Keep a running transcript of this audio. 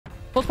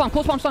Close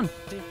spawn, stun.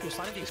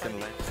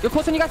 You're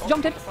close on you guys,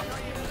 jumped in.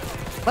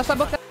 Left side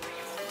book that.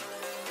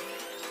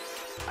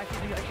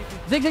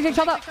 Zig,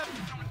 shut up.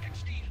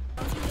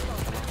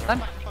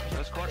 Done.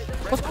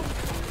 Close.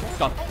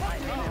 Gone.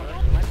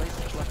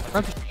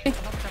 Run to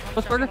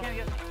Close burger.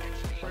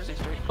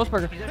 Close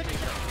burger.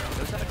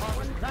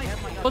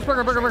 Close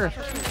burger.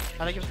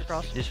 How do I give it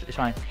across? It's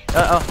fine. Okay,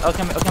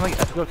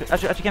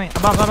 actually,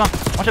 Cammy. Bomb.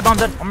 Watch that bomb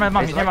dead. I'm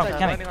bomb. He's near bomb.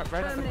 Cammy.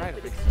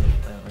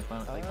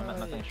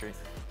 Nothing straight.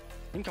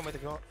 You can come with the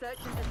girl.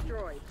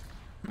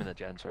 I'm in the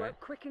gens, right?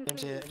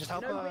 Just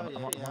help.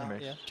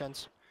 Yeah,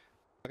 gens.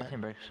 Okay.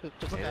 Breaks.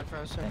 Just look at for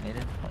us.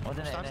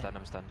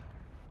 I'm stunned.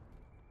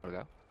 Where'd it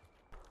go?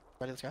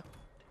 Ready, let's go.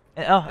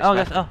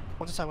 Guys.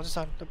 One's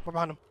inside. We're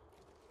behind him.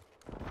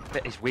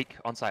 He's weak.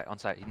 On site.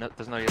 He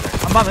doesn't know you're there.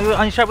 I'm bomb.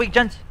 On your sharp weak,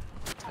 gents.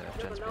 Yeah,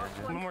 gens behind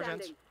you. One more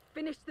gens.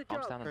 Finish the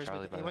Bomb's job. down on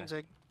Charlie, by He the way. went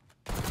zig.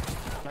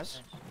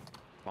 Nice.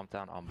 Bomb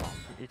down on bomb.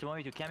 It's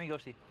one v2. Cammy, go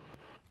see.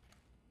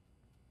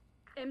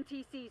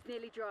 MTC's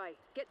nearly dry.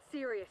 Get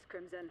serious,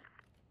 Crimson.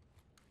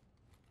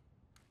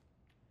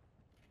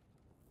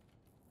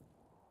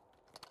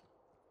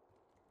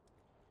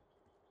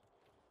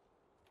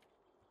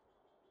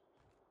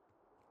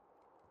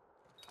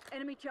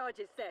 Enemy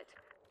charges set.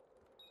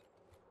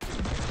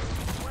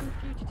 One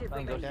fugitive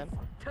Fine, go remains.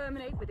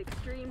 Terminate with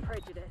extreme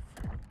prejudice.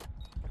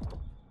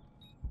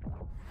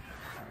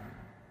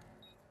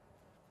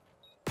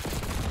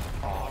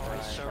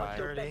 So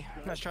dirty.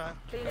 Nice try.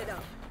 Clean it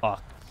up.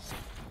 Fuck.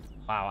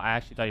 Wow, I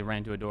actually thought he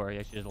ran to a door. He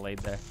actually just laid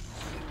there.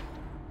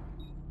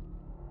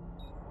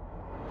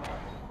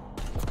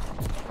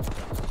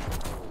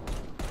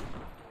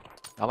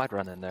 I might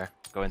run in there.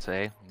 Go into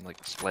A, like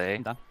display.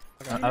 I'm done.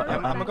 Okay.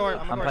 I'm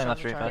playing left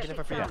street fast.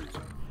 Yeah.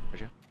 Where'd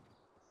you?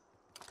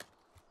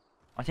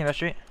 One team left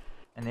street.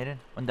 And needed.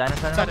 One diner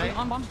side. Side A.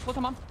 On bomb. Close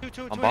on bomb.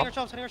 Two On hitting bomb?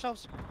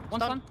 ourselves.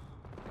 One stun.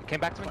 Came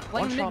back to me.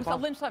 Laying One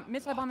shot bomb.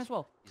 mid-side bomb as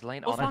well. He's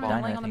laying Close on a bomb,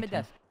 bomb. laying on the mid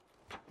desk.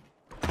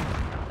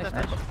 Nice.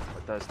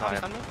 Does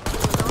time.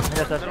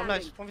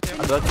 Nice. 1v2.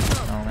 I'm good.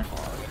 Oh man.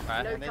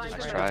 Alright, and they just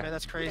Nice ran try. up, man.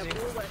 That's crazy.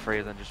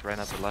 Free then just ran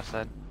up the left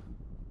side.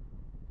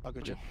 Oh,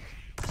 good job.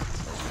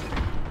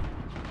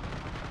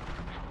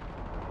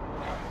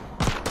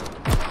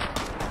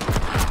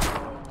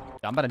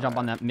 Yeah, I'm about to jump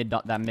on that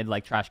mid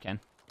like trash can.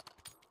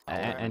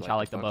 And shot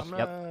like the buff.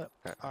 Yep.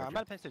 I'm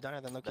about to pass through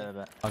diner then, look.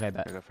 Okay,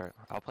 bet. Go for it.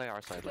 I'll play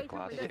our side like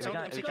glass. It's okay.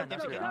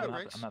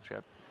 I'm up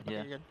trap. Okay,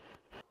 Yeah. you're good.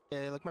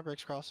 Yeah, look my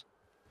brakes cross.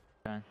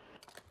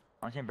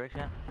 One team breaks,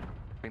 yeah.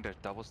 I think there's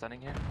double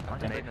stunning here. One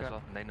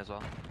Nading as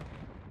well.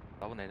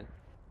 Double naded.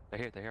 They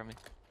hear me.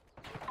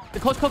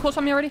 Close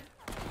on me already.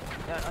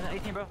 Yeah, on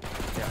 18, bro.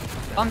 Yeah.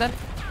 I'm dead.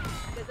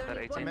 There's That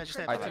only 18? one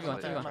Alright,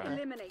 Alright, threat. 2v1.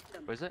 Eliminate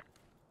them. What is it?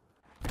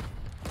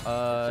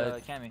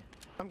 Cammy.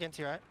 I'm getting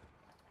to you, right?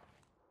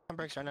 I'm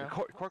brakes right now.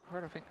 Court,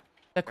 I think.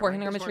 That core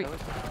hitting our mid street.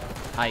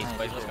 Nice,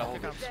 boys, let's go. Holy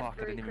fuck,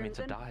 I didn't even mean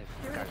to dive.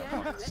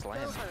 I got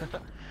slammed.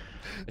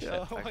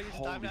 Yo, Like, you just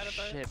holy dived out of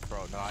that? shit, bro.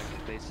 No,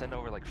 they send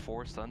over like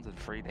 4 stuns and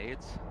 3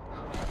 nades.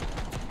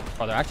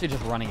 Oh, they're actually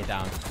just running it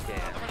down.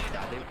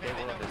 Yeah, they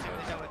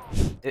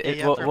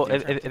will this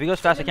way. If he goes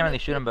fast, I can't really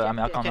shoot him, but I mean,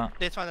 I'll calm out.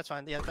 That's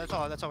fine. Yeah, that's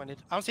all we need.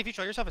 I don't see if you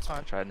show yourself, it's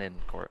fine. Try it in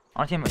court.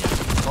 On team,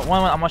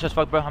 one, I'm watching as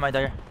fuck, bro. I might die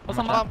here. What's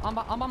on bomb?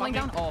 I'm bomb laying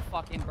down. Oh,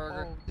 fucking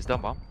burger. He's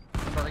done bomb.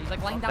 Burger. He's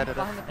like laying down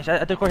behind the...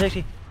 At the core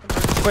 60.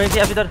 Core 60,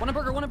 after that. One a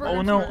burger.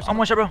 Oh no, I'm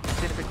one shot, bro.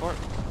 He's in a big court.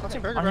 Not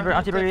seeing burger, I'm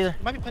not seeing burger either.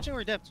 Might be pinching or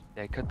he dipped.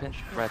 Yeah, he could pinch.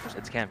 Red,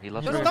 it's Cam. He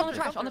loves No, red. no, on the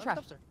trash, on the trash.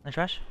 In the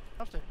trash?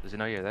 Dumpster. Does he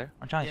know you're there?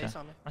 I'm trying Yeah, to. he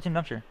saw me. On team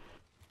dumpster.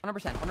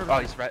 100%. Oh,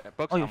 he's red.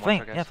 Books Oh, you on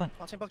flank. watch, I Yeah, guess. flank.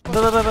 I'll take book. Look.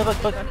 Alright,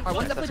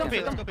 one's definitely Let's go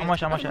dumpster. Let's go. I'm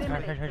watching.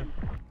 Heard.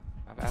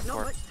 I've asked Not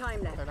for it. much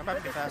time left. I'm about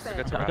to be fast.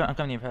 Good to I'm wrap.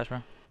 coming to you fast,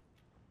 bro.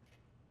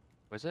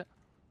 Was it?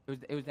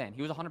 It was Dan.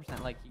 He was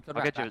 100% like, he could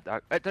I'll wrap get you.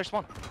 back. There's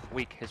one.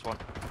 Weak. His one.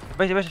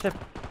 Base step.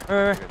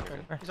 Good,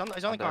 good, good. He's on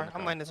the car.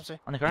 I'm landing this.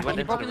 On the car? He went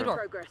He into broke the in the room. door.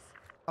 Progress.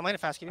 I'm landing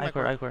fast. Give me I my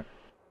court. car.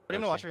 Put him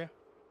in the watch for you.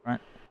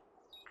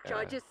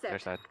 Charges set. Their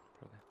side.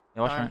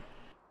 Yeah, watch Alright. front.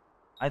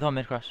 I don't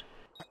mid cross.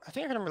 I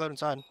think I heard him reload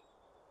inside.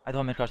 I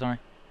don't mid cross, don't worry.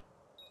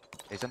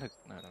 He's in the.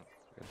 No.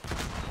 Good.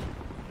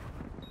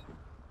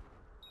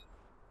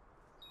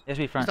 Yes,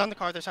 be He's front. on the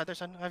car. Their side.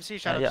 I see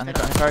shadows. Yeah, on the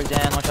car,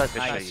 Dan, one shot.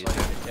 Good shot, Nice. you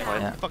too.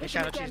 Yeah. Fucking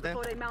shadow Again cheese then.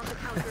 before they mount a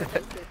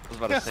counter-offensive. I was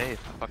about to say,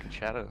 fucking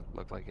shadow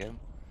looked like him.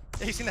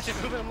 Yeah, you seen that shit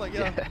moving? I'm like,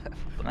 yeah.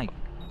 Like,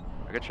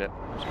 Good shit.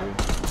 that's weird.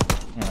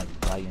 Yeah,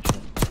 like, lag and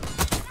shit.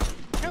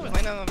 That guy was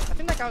laying on. I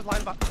think that guy was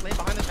laying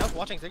behind the shelf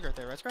watching Zig right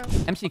there, right, Scrap?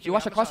 MC, can you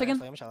watch the cross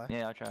again?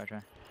 Yeah, I'll try.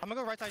 I'm gonna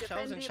go right side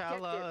shells and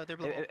shall they're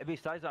blue. If he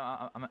slides,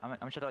 I'm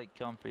trying to like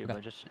kill him for you, Okay.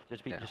 but just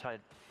Yeah.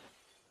 hide.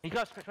 He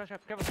cross,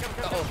 careful.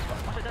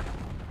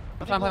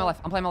 I'm playing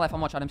my life. I'm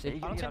watching MC. I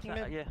don't think he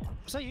mid. Yeah.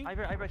 Was that you? I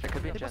break. It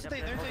could be They a busted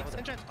jet. there's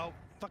entrance. Oh,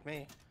 fuck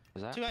me.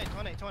 Is that? 2A,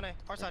 2A,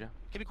 our side.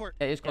 Give me court.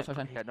 Yeah, he's close,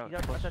 Roshan. Yeah, no.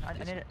 I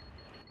need it.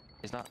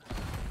 He's not.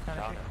 On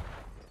Chow.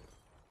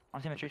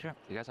 team at tree, trap.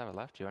 Do you guys have it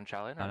left? Do you want to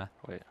chow in? No, or- no.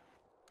 Wait.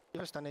 You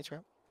have a stun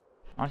nature.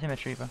 On team at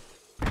tree, bro.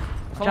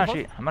 Close. I'm on the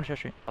street. I'll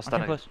On stun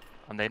team it. close.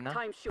 I'm nading now.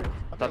 Time short.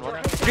 Done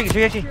one.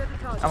 Three, actually.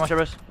 I'm on shot,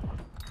 bros.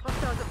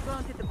 Hostiles have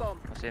planted the bomb.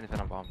 I don't see anything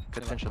on bomb.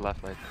 Could pinch the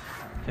left lane.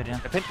 Good, yeah.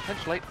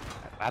 Pinch late.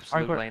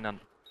 Absolute Hardcore. lane on.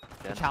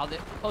 Yeah. Child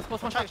it. Close,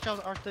 one shot. Charles,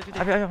 Arch,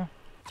 I have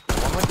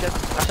One wing dead.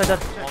 I said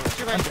that.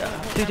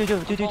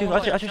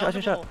 I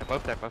should shot. They're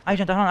both there, both. I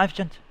gent, hold on, I have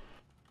gent.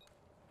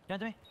 Gent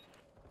to me.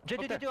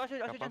 Gent Both there. to me.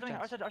 Yeah,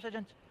 both I said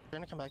gent. They're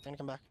gonna come back, they're gonna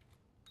come back.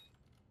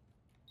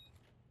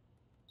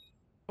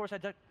 Core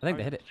side deck. I think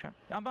they hit it. Yeah,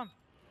 I'm bum.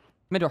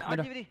 Mid door.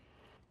 DVD.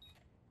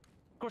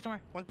 Core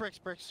somewhere. One bricks.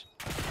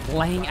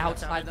 Laying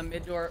outside the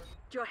mid door.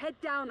 Your head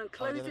down and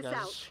close the other this guys.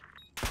 out.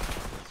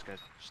 This guy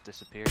just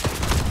disappeared.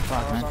 Fuck,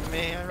 That was man. on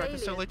me. I reckon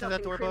so Failure late to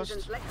that stopping door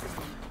Crimson's post.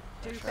 lexicon.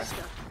 Do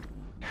better.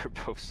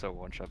 They're both so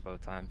one shot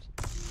both times.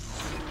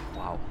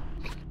 Wow.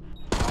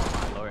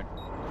 Oh my lord.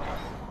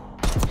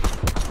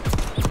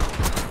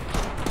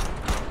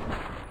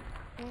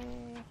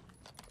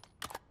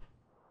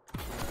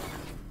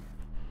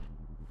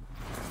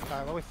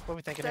 Alright, what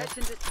we thinking here? Search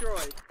and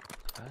destroy.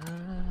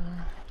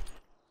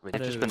 Wait,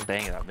 they've just been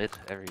banging that mid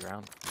every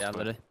round. Yeah,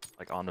 literally.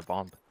 Like on the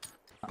bomb.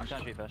 I'm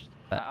trying to shoot first.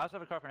 Bet. I also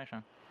have a car for next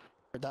round.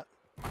 Heard that.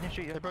 I'm gonna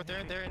shoot you. They're both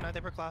there, they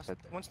were class.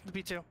 One's the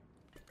B2.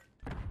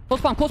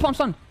 Close bomb,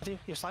 son.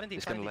 You're sliding deep,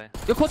 He's gonna lay.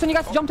 You're close on you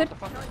guys. Jumped in.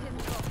 Charge in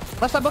the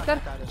bomb. Left side book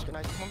dead. Got it, good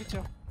night.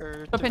 1v2.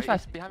 Or Go pinch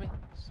fast. Behind me.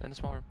 In the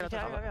small room.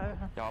 Yeah.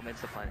 Yeah, I'm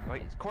into the plan.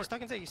 Wait, it's core. He's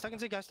stuck in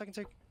Zig, guys, stuck in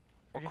Zig.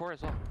 Or core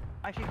as well.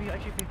 I shoot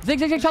you.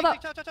 Zig, shut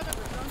up. Shut. Planting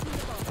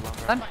the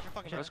bomb. Done. You're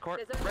fucking Where's core?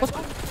 There's a Let's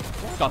red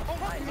go. bomb. Go.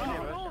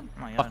 Oh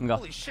my god. Fucking go.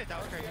 Holy shit, that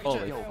was great.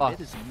 Holy Yo, fuck.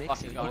 mid is Fucking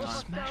mixing. going You on.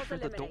 smash through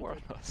the door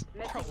on us.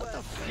 Messy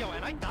work. Yo,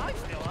 and I died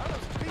still. I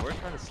don't know.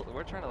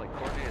 We're trying to like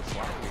coordinate a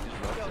slide. We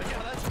just Yo, run it.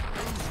 that's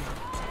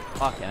crazy.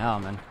 Fucking hell,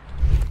 man.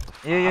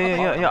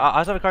 Yeah. I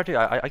also have a car too.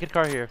 I get a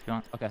car here if you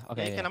want. Okay, Yeah,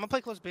 okay. I'm gonna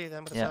play close B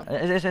then with the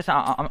Yeah.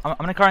 sub. I'm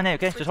gonna car in there,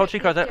 okay? Just hold 3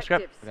 cars out.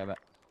 Scrap. Objectives. Okay, bet.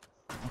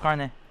 I'm car in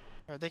there.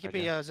 Alright, they could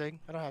Okay. be Zig.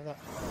 I don't have that.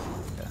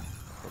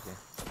 Okay.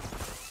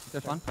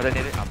 There's one. But I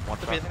need it. I'm one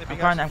The B, I shot. think the I'm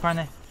B car in there. guys. I'm car in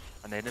there.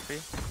 I need it for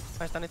you.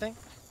 Nice, anything?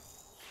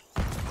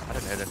 I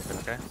didn't hit anything,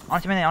 okay?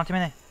 On to me.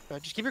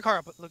 Alright, just keep your car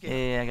up. Look at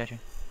Yeah, I got you.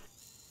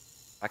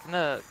 I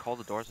can call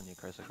the doors on you,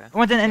 Chris, okay?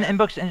 One's in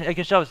books,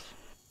 like shelves.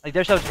 Like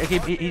there's shelves. Okay,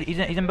 he's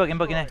in book, in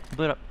there.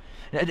 Blew it up.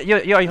 Yo,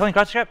 are you holding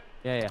cross scrap?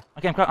 Yeah.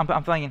 Okay,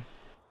 I'm flying in.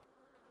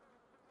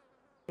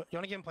 You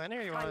wanna get him planning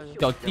or you wanna?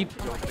 Go deep.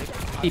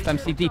 Deep,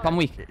 MC deep. I'm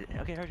weak.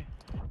 Okay, heard you.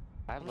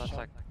 I have left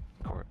side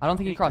court. I don't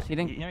think he crossed. He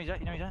didn't. You know he's at?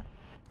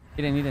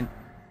 He didn't.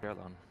 You're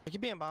alone. You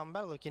could be in bomb.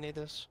 Better look, you need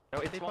this. No,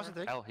 They it's busted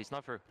one. Zig. L, he's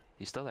not through.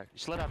 He's still there.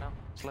 Slid out now.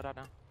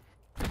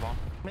 The bomb.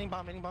 Meaning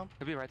bomb.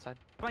 He'll be right side.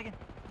 Come on again.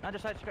 Other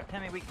side scrap. Tell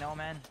me weak. No,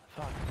 man.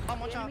 Fuck. Bomb,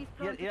 one The shot. enemy's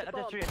planted Yeah, the that's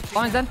bomb. 3.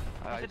 Bomb's dead.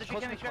 That's the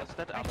Close, tree, close, Cam,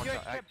 dead. I'm one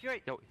shot.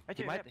 Yo, Right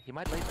he here,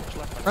 might lay pitch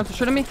left. Runs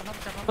shooting me.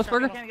 Close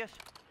burger. Cam, yes.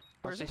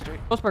 Where is he? Straight.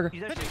 Close burger.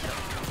 He's there.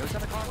 Goes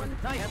down the car.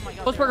 Nice. Oh my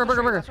god. Close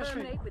burger.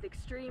 Terminate with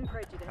extreme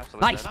prejudice.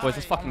 Absolutely. Nice, boys.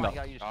 Let's fucking go.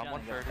 I'm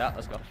 130. Yeah,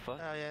 let's go. Oh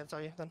yeah, it's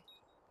all you then.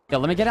 Yeah,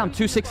 let me get down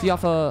 260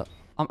 off a.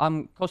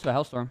 I'm close to a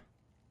hellstorm.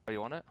 Oh, you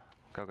want it?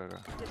 Go.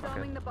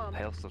 Disarming the bomb.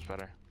 Hailstorm's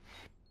better.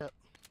 Yep.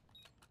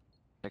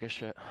 Take a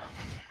shit.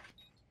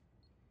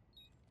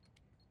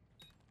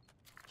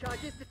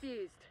 Charges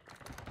diffused.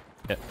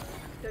 Yeah.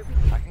 Don't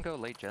be I can go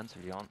late gens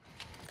if you want.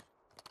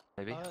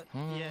 Maybe. Yeah,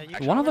 you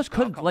Actually, One of us I'll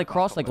could come like with-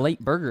 cross I'll like come with. late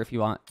burger if you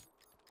want.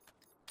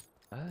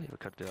 You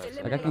could do it.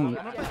 Eliminate Like, I can- the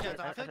I'm gonna play Jens.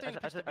 I feel like they're I gonna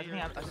pitch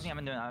the think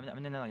I'm doing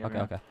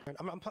that. Okay.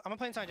 I'm gonna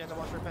play inside Jens. I'll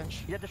watch for a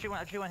pinch. You have to shoot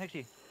one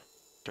Hixie.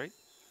 Straight?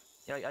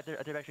 Yeah, I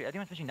did actually. I think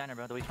one's fishing diner,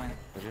 bro. The way he's fine.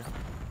 Did you?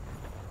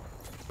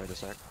 Wait a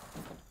sec.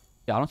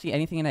 Yeah, I don't see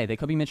anything in A. They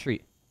could be mid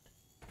street.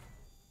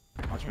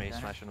 Watch me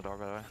smashing the door,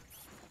 by the way.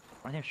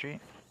 One team street.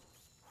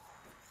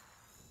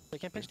 They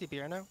can't pinch DP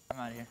right now. I'm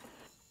out of here.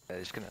 Yeah,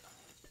 he's gonna.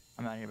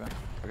 I'm out of here, bro.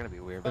 We're gonna be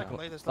weird, I can bro.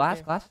 play this.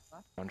 Glass.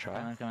 Don't try.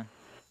 Come on.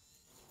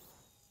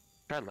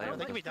 Try late.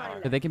 They could be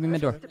down. Yeah, they could be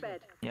mid door. to bed.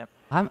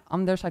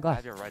 I'm their side I glass.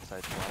 have your right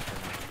side.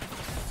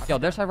 Yo,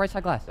 their side right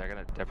side glass.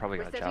 They're probably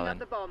We're gonna setting up challenge.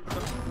 the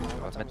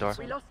bomb. Mid door.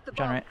 We lost the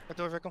John, bomb. right? That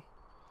door, Vickle.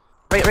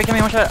 Right, come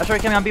in, one shot. Sorry,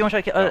 come in. I'm B, one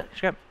shot.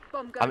 Scrap.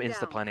 Bomb I'm going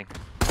insta down. planning.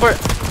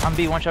 I'm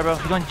B, one shot, bro.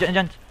 He's going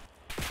gent.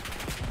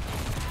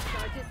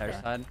 Charges Their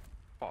set. side.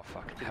 Oh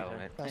fucking hell,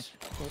 mate. Nice.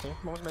 Right there.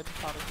 One was mid.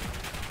 Bottom.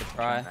 Good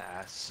try.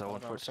 Ah, so Oh, no,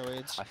 unfortunate. so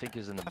AIDS. I think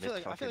he's in the I mid feel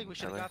like fucking we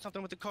should have pillar. got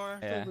something with the car. I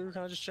feel Yeah. like we were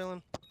kind of just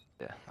chilling.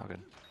 Yeah, all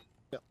good.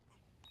 Yep.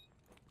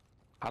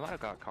 I might have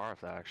got a car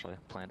if that actually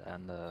planned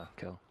and the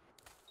kill.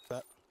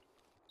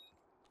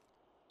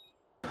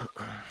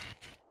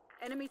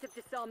 Enemies have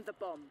disarmed the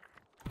bomb.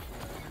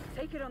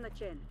 Take it on the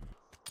chin.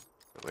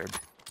 Weird.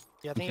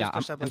 Yeah, I think Yeah, it's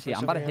pushed up.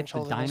 I'm about to hit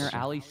the diner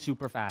alley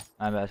super fast.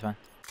 I'm bad, it's fine.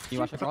 Can you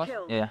watch Shoot it for cross?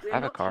 kill. Yeah. We are I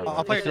have a not car. losing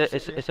I'll play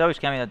this. It's always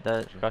scammy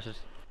that crosses.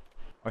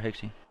 Or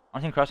Hixie.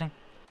 One team crossing.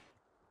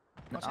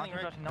 What's No, happening,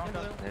 right? crossing, no one In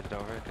crossing. blue. Nade it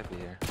over, it could be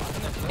here.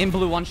 In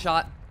blue, one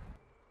shot.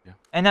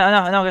 And no,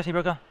 guys, he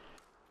broke up.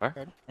 Where?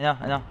 I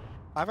know.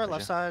 I have our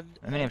left side.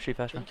 I'm in street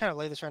fast, We bro. can kind of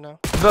lay this right now.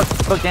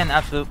 Booked in,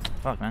 absolute.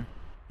 Fuck, man.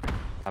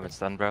 I'm in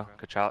stun, bro.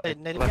 Good child. Hey,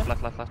 nade Left,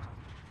 again? left.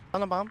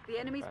 On the bomb. The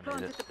enemy's Alright,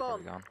 planted nade the it. There bomb.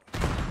 we go.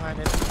 Alright,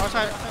 nade it. Our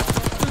side.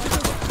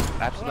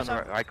 Absolute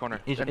on the right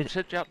corner. He's-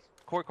 Sit out.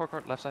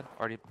 Court, left side.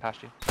 Already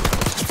past you.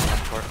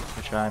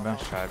 Try, bro.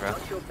 Try, bro.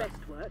 Not your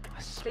best work.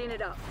 Clean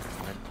it up.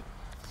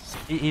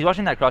 He's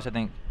watching that cross, I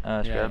think.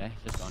 Yeah, Scarab. yeah,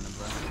 he's just going in,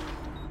 bro.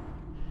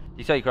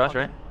 You saw you cross,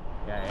 right?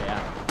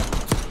 Yeah.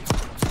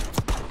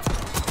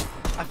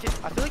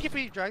 I feel like if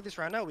we drag this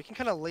round out, we can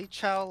kind of late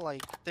chow,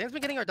 like, Dan's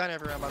been getting our dino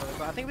every round, by the way,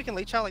 but I think we can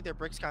late chow, like, their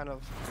bricks, kind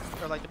of,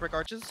 or, like, the brick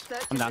arches, Search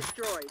I'm and down.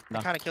 destroy.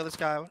 No. kind of kill this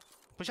guy. But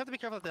we have to be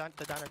careful of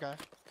the diner guy.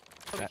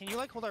 Okay, Yeah. can you,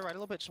 like, hold our right a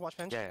little bit, just watch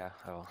Finch? Yeah,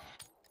 I will.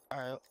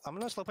 Alright, I'm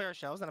gonna slow play our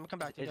shells, then I'm gonna come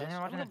back to you Is guys.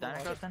 anyone watching I'm the gonna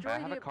diner blue cross then? I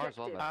have a car as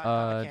well, though.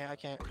 I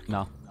can't.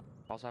 No.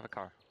 Also have a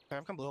car. Okay,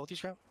 I'm coming blue with you,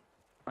 Scrap.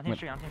 On team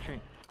street, on team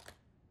street.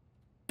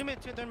 Two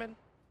mid, third mid.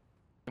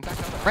 I'm back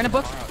down. Random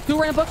books. Two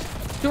random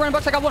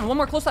books. I got one. One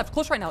more close left.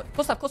 Close right now.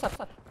 Close left.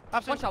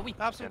 Absolute. One shot, weak.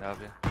 Get Absolute. out of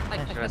here.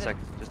 Nice, Give me a sec.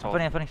 Just hold.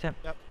 Footing step.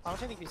 Yep. I don't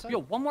think he's Yo,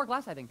 one more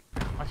glass, I think.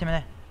 On team in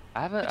there.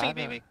 I have a. I have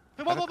Wait.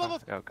 a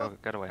Both. Go,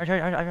 get away. Right.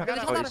 Guys, got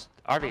hold it.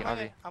 that.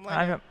 RV. I'm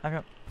I've like,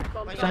 up.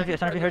 Bomb Like, Son of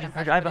you, heard you.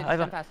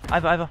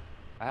 Iva.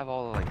 I have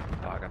all like.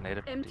 Oh, I got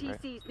native. Right?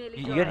 MTC's nearly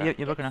You dry. got it,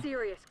 you're booking Get now.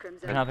 serious,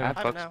 Crimson. Bring up I here. have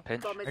I have books. now.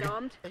 Pinch. Bomb is Okay.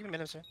 armed. take me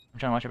minutes here. I'm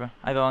trying to watch it,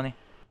 bro. Iva only.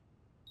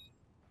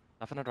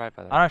 Nothing to drive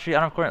by I that. don't have street, I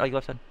don't have corner, like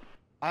left side.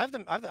 I have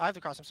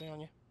the cross I'm seeing on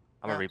you.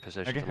 I'm gonna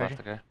reposition Heard you, to heard left.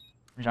 Okay. I'm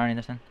just ironing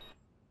this in.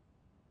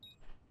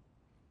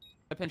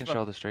 You can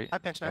show the street. I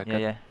pinch now.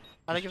 Okay. Yeah.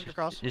 I didn't give you the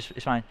cross. It's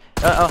fine.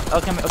 Actually,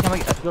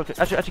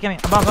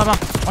 Cammy. Bomb.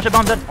 Watch it,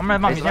 bomb dead. I'm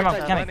bomb. He's near bomb.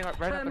 Cammy. Right up and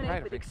Terminate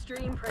right. with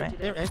extreme He's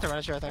prejudice. the runner,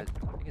 I think.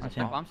 That's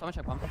Check him. bomb. Someone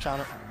check bomb. I'm chowing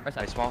it. Right Nice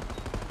side. small.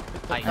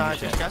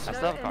 Just guess. I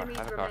still have a car. I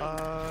have a car.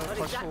 Not Plus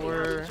exactly how 4,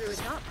 we drew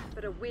it up,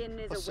 but a win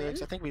is plus a win.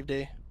 6. I think we've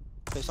D.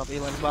 Based off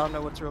Elan's, but I don't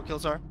know what his real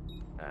kills are.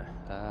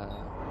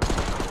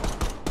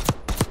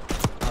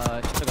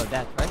 It should go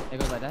death, right? It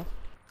goes like that.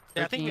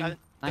 Yeah, I think we. 13,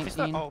 If it's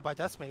not, 19, oh, by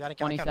death maybe. I didn't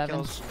count 27.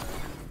 kills.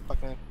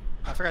 Fuck man.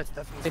 I forgot it's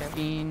death in this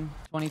game.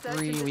 15, Search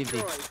 23, and we've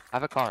destroy. I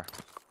have a car.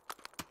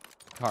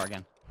 car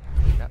again.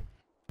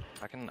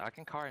 I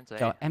can car into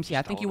Yo, A. MC, I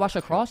Just think hold you it. watch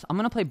the cross. I'm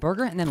gonna play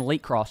burger and then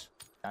late cross.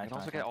 I can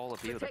also get all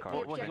of B with the car.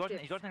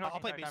 I'll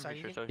play B-side.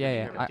 You can-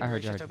 Yeah, I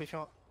heard you. If you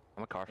want.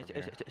 I'm a car from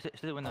here.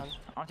 It's the windows.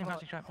 On team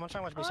crouching trap. I'm gonna try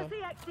and watch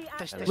B-side.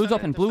 RCXD Blue's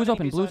open. They're Blue's stunning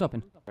open. B-side. Blue's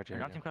open. Right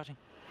here. On team crouching.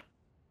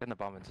 Getting the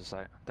bomb into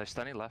sight. They're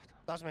stunning left.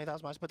 That was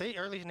mine. But they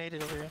early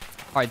naded over here.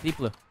 All right, deep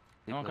blue. Deep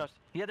No one blue. crossed.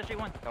 He had the straight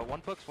one.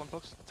 One books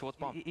towards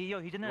bomb. Yo,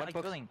 he's in there One like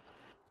box. building.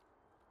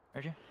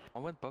 Heard you?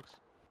 One went books.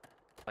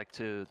 Like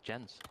to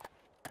gens.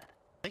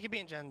 They could be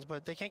in gens,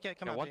 but they can't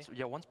come out.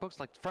 B. One's books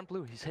like front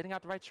blue. He's hitting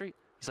out the right street.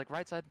 He's like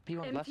right side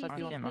P1, left side MTC's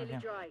P1. nearly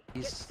dry. Get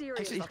He's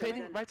serious, he's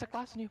painting Crimson. right side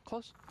glass on you.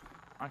 Close.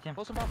 On team.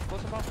 Close him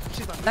off.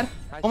 She's done. Then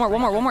Nice. one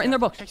more in their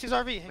books. Hixie's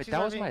RV. Wait,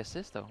 that was my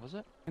assist though, was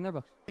it? In their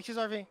books. Hixie's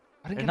RV. I didn't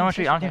There's get no an one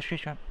street. assist On for team that.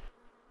 street trap.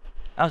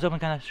 I was open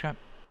kind of strap.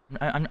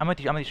 I'm with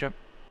you. Strap.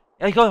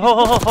 Yeah, go.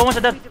 Hold one to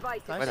death. Enemy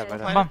device Nice. Wait up, is wait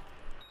dead. up. Bomb.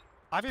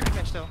 I've even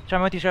pinch still.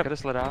 I'm with you, strap. Could have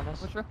slid out on us.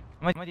 What's true?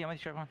 I'm with you,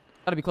 strap one.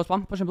 Gotta be close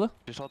bomb. Pushing blue.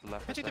 Just hold the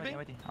left. Pinch it to B. I'm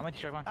with you,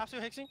 strap one.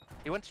 Absolute Hixie.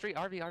 He went straight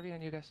RV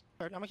on you guys.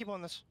 Alright, I'm gonna keep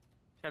on this.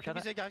 Strap, Gonna be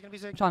shut zig, guys. Gonna be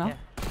zig. Sean, Yeah.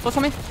 now. Close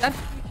on me. Dead.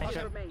 Each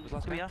Okay. remains. Who's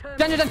last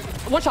guy? Jen.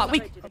 One shot.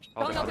 Weak.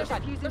 Oh, Going out their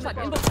side. Using Their side.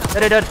 the In bomb. books.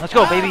 Dead. Let's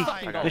go, baby.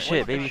 Fucking Good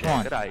shit, baby. Come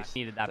on. Good ice.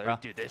 Needed that, bro.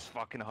 Dude, this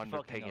fucking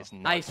 100 ping is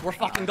nuts. Nice. We're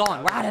fucking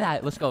gone. We're out of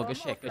that. Let's go. Good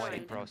shit. Good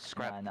shit. Bro,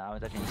 scrap. Nah, I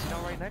was actually. He's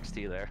not right next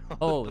to you there.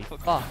 Holy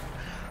fuck.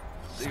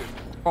 Dude,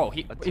 Bro,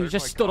 he turned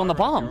just my stood on the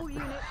car bomb. All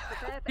units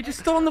prepare for He just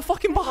stood on the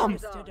fucking bomb.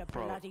 Stood a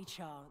Bro. bloody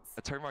chance.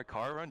 I turned my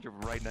car around, you're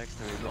right next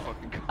to me in the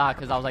fucking car. Ah,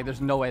 because I was like,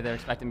 there's no way they're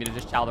expecting me to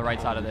just chow the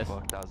right side of this.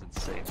 Fuck, that was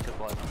insane. Good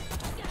luck.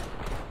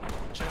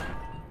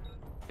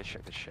 Good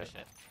shit, good shit.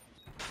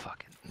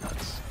 Fucking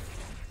nuts.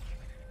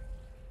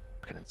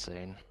 Fucking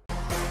insane.